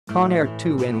Conair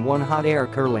 2-in-1 Hot Air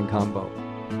Curling Combo.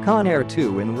 Conair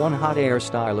 2-in-1 Hot Air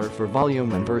Styler for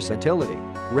volume and versatility.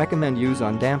 Recommend use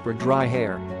on damp or dry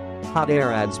hair. Hot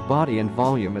air adds body and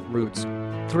volume at roots.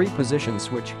 3-position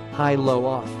switch, high, low,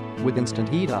 off, with instant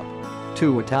heat up.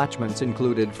 2 attachments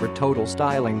included for total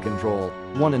styling control,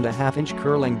 1.5-inch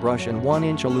curling brush and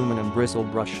 1-inch aluminum bristle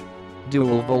brush.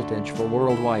 Dual voltage for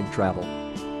worldwide travel.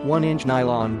 1-inch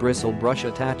nylon bristle brush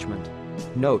attachment.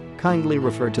 Note: kindly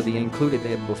refer to the included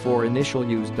IB before initial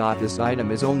use. This item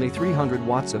is only 300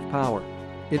 watts of power.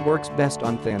 It works best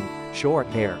on thin, short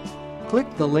hair. Click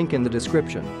the link in the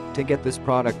description to get this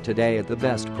product today at the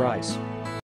best price.